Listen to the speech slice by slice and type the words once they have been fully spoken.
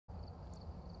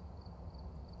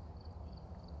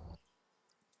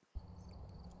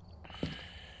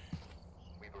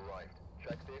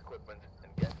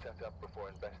and get set up before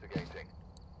investigating.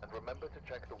 And remember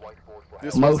to check the whiteboard for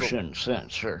This help. Motion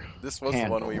sensor. This was the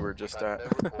one we were just We've had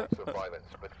at. no reports of violence,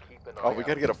 but keep an eye Oh, we out.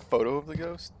 gotta get a photo of the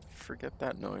ghost? Forget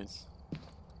that noise.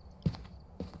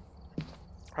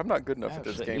 I'm not good enough at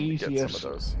That's this the game to get some of easiest.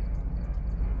 those.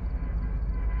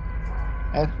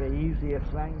 That's the easiest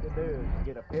thing to do is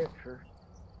get a picture.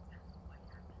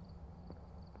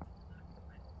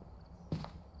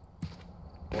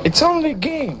 It's only a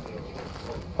game.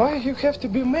 Why you have to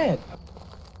be mad?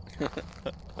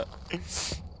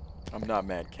 I'm not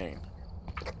mad, Kane.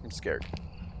 I'm scared.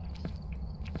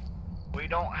 We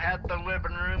don't have the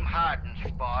living room hiding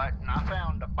spot, and I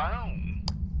found a bone.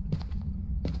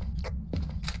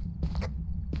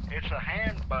 It's a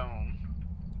hand bone.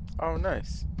 Oh,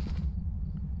 nice.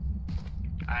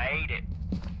 I ate it.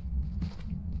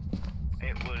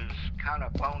 It was kind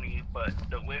of bony, but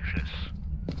delicious.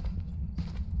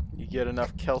 You get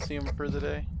enough calcium for the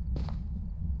day?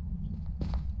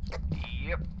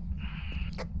 Yep.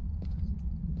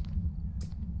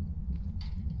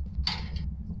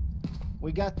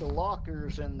 We got the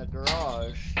lockers in the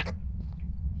garage. That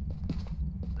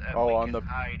Oh, we on can the-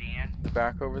 hide in. The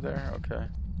back over there? Okay.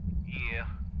 Yeah.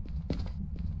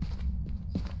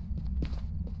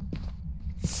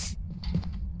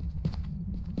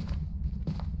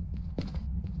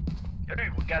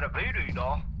 Dude, we got a voodoo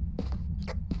doll.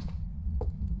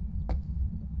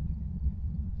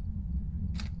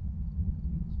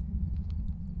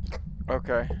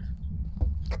 Okay.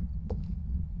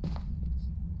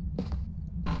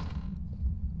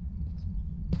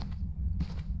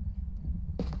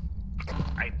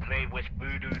 I play with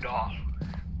voodoo doll.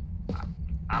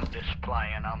 I'm just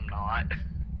playing, I'm not.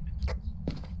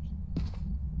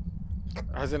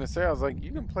 I was gonna say, I was like,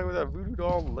 you can play with that voodoo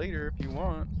doll later if you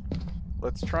want.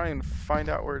 Let's try and find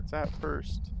out where it's at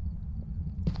first.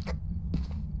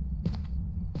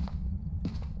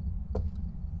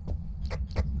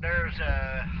 There's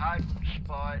a hiding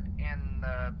spot in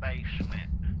the basement.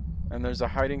 And there's a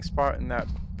hiding spot in that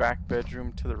back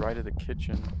bedroom to the right of the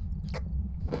kitchen.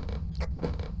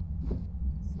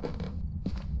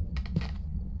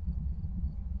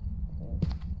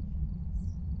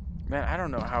 Man, I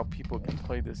don't know how people can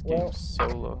play this game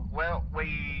solo. Well,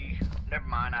 never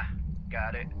mind, I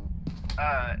got it.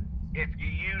 If you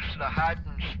use the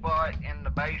hiding spot in the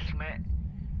basement,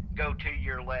 go to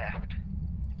your left.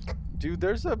 Dude,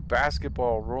 there's a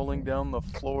basketball rolling down the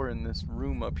floor in this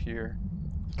room up here.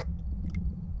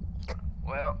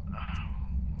 Well,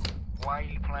 why are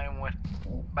you playing with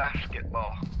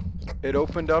basketball? It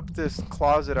opened up this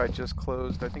closet I just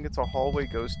closed. I think it's a hallway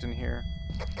ghost in here.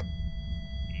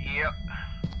 Yep.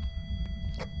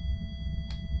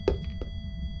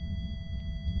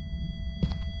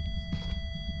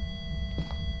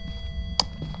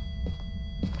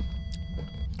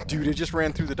 Dude, it just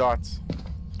ran through the dots.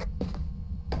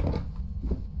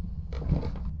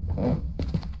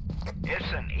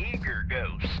 It's an eager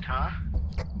ghost, huh?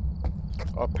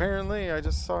 Apparently, I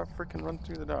just saw it freaking run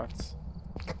through the dots.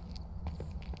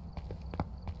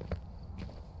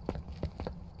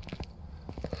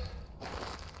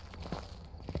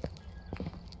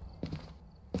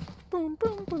 Boom,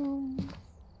 boom, boom.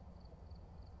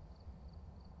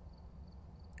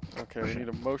 Okay, we need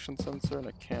a motion sensor and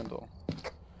a candle.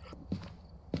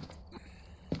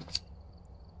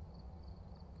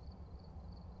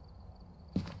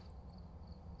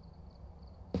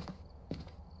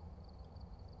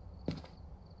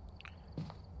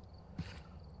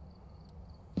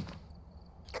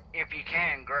 If you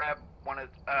can, grab one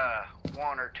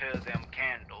or two of them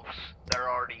candles. They're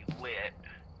already lit.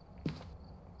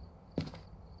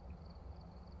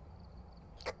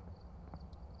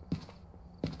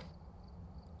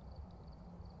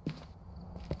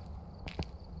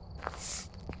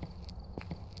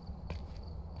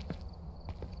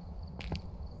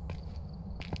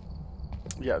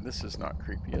 Yeah, this is not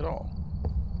creepy at all.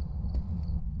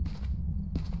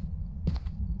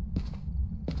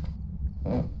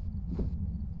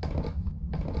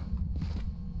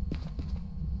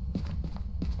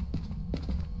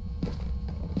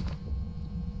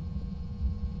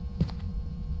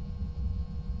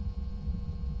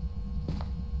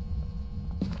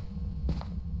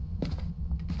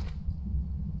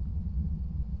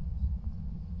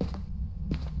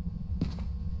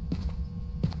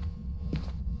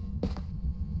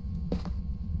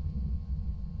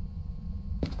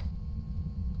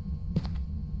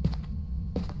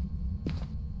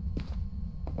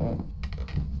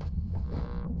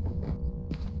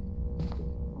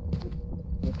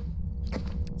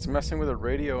 It's messing with a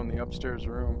radio in the upstairs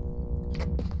room.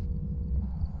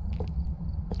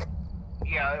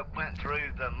 Yeah, it went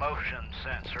through the motion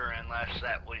sensor unless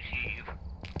that was you.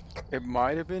 It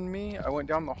might have been me. I went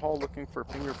down the hall looking for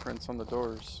fingerprints on the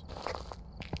doors.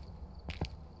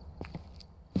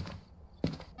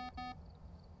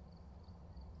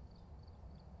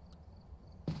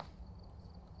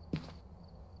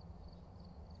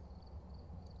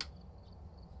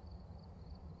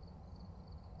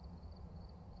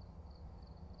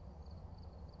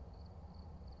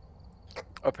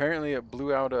 Apparently it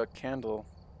blew out a candle.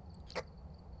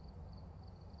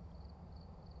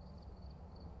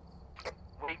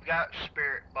 We've got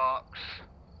spirit box.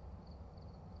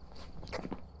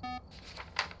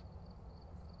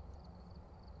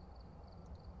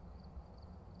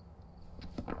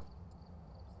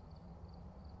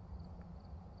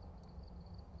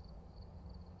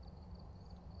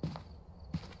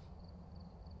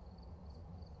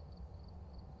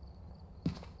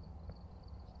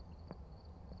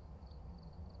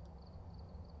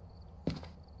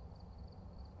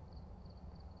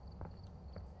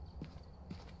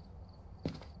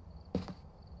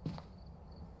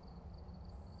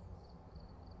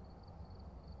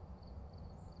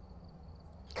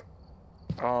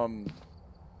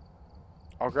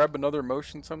 I'll grab another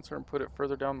motion sensor and put it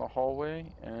further down the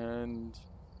hallway, and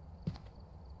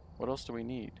what else do we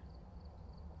need?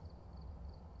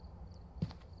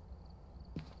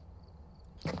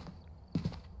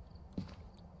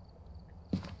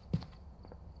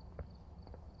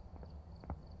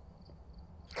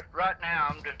 Right now,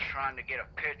 I'm just trying to get a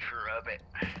picture of it.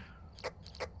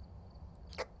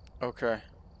 Okay.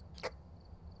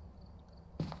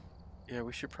 Yeah,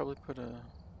 we should probably put a...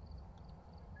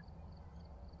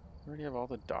 We already have all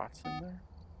the dots in there?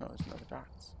 No, there's no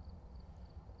dots.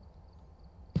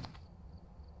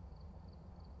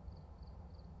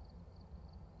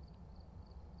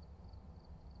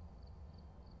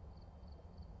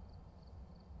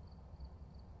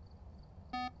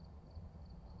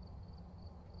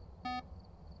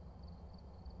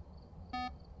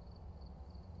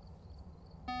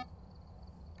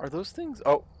 Are those things?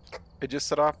 Oh, it just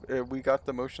set off. We got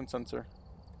the motion sensor.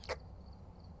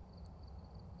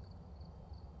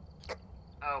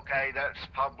 Okay, that's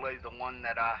probably the one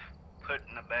that I put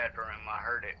in the bedroom. I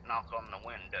heard it knock on the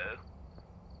window.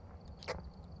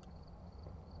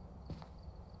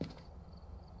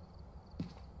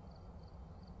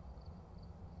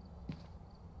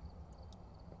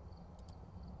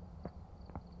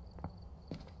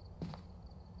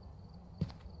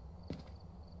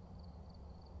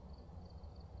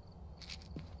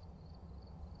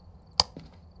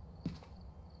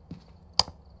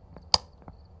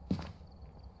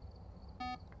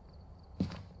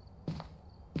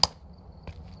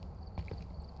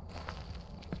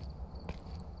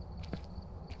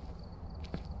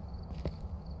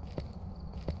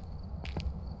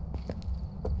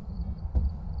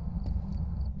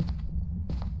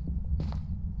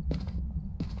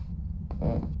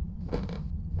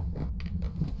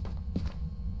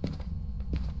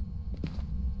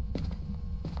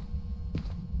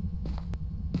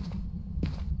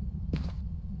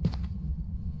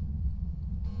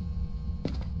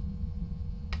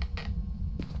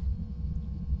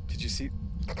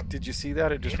 Did you see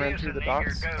that? It just ran through the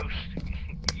dots. Ghost.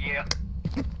 Yeah.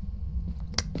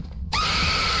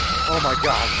 Oh my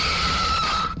god.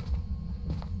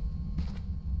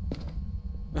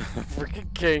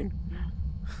 Freaking Kane.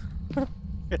 God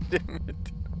damn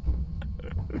it.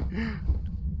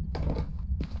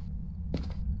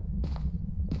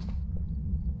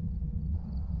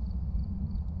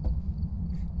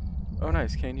 Oh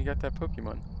nice, Kane, you got that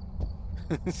Pokemon.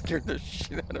 Scared the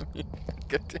shit out of me.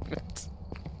 God damn it.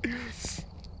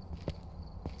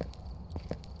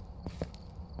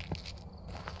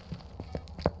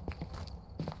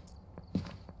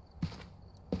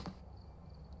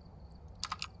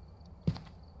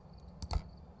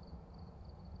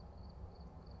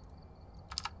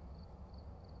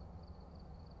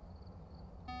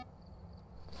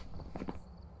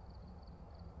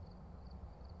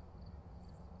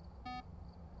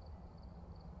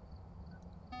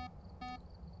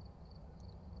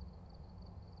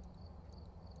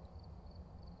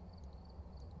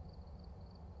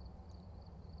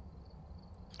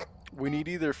 We need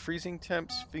either freezing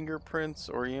temps, fingerprints,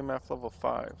 or EMF level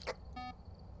 5.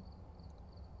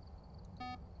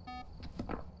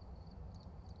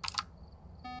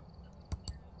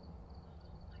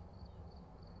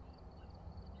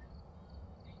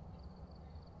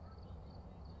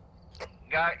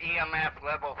 Got EMF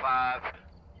level 5.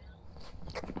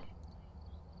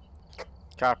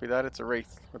 Copy that, it's a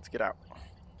wraith. Let's get out.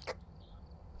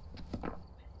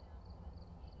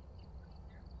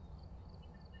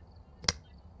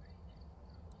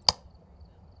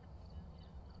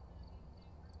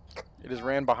 just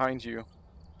ran behind you.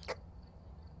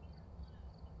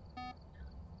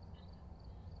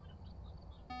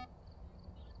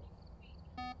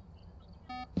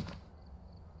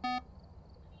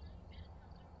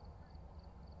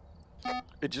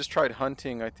 It just tried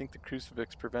hunting. I think the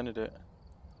crucifix prevented it.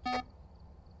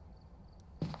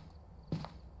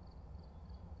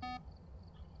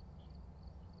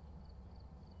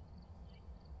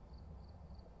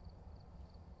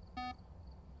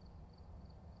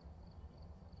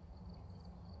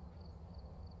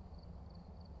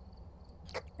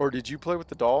 Or did you play with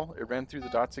the doll? It ran through the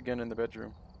dots again in the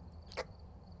bedroom. I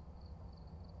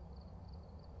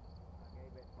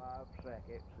gave it 5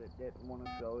 seconds. It didn't want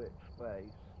to show its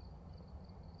face.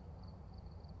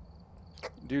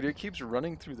 Dude, it keeps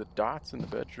running through the dots in the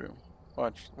bedroom.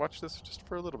 Watch this just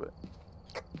for a little bit.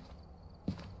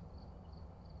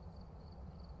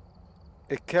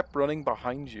 It kept running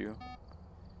behind you.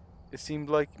 It seemed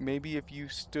like maybe if you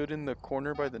stood in the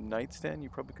corner by the nightstand, you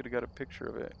probably could have got a picture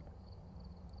of it.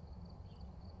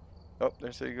 Oh,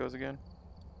 there he goes again.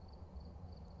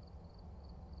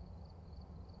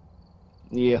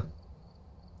 Yeah.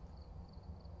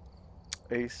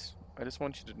 Ace, I just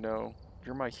want you to know,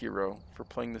 you're my hero for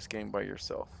playing this game by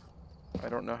yourself. I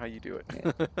don't know how you do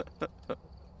it.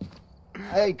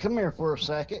 Hey, come here for a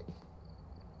second.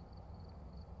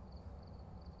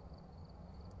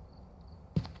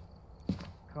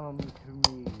 Come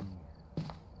to me.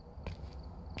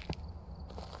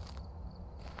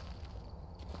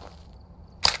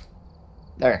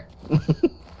 There.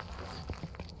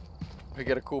 We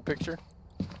get a cool picture?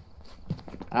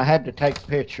 I had to take a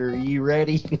picture. Are you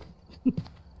ready?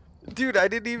 Dude, I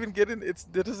didn't even get in. It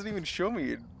doesn't even show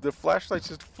me. The flashlight's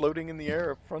just floating in the air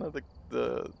in front of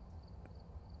the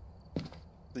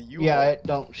U-Haul. Yeah, it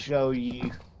don't show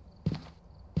you.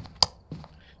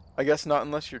 I guess not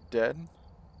unless you're dead.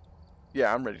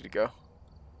 Yeah, I'm ready to go.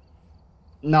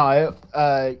 No,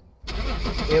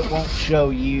 it won't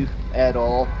show you at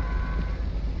all.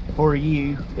 For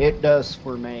you, it does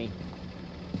for me.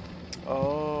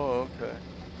 Oh, okay.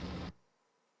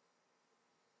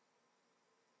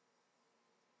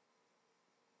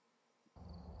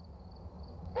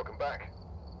 Welcome back.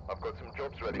 I've got some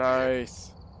jobs ready.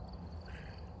 Nice.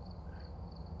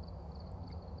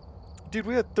 Dude,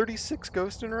 we had 36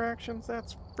 ghost interactions?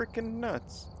 That's freaking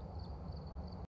nuts.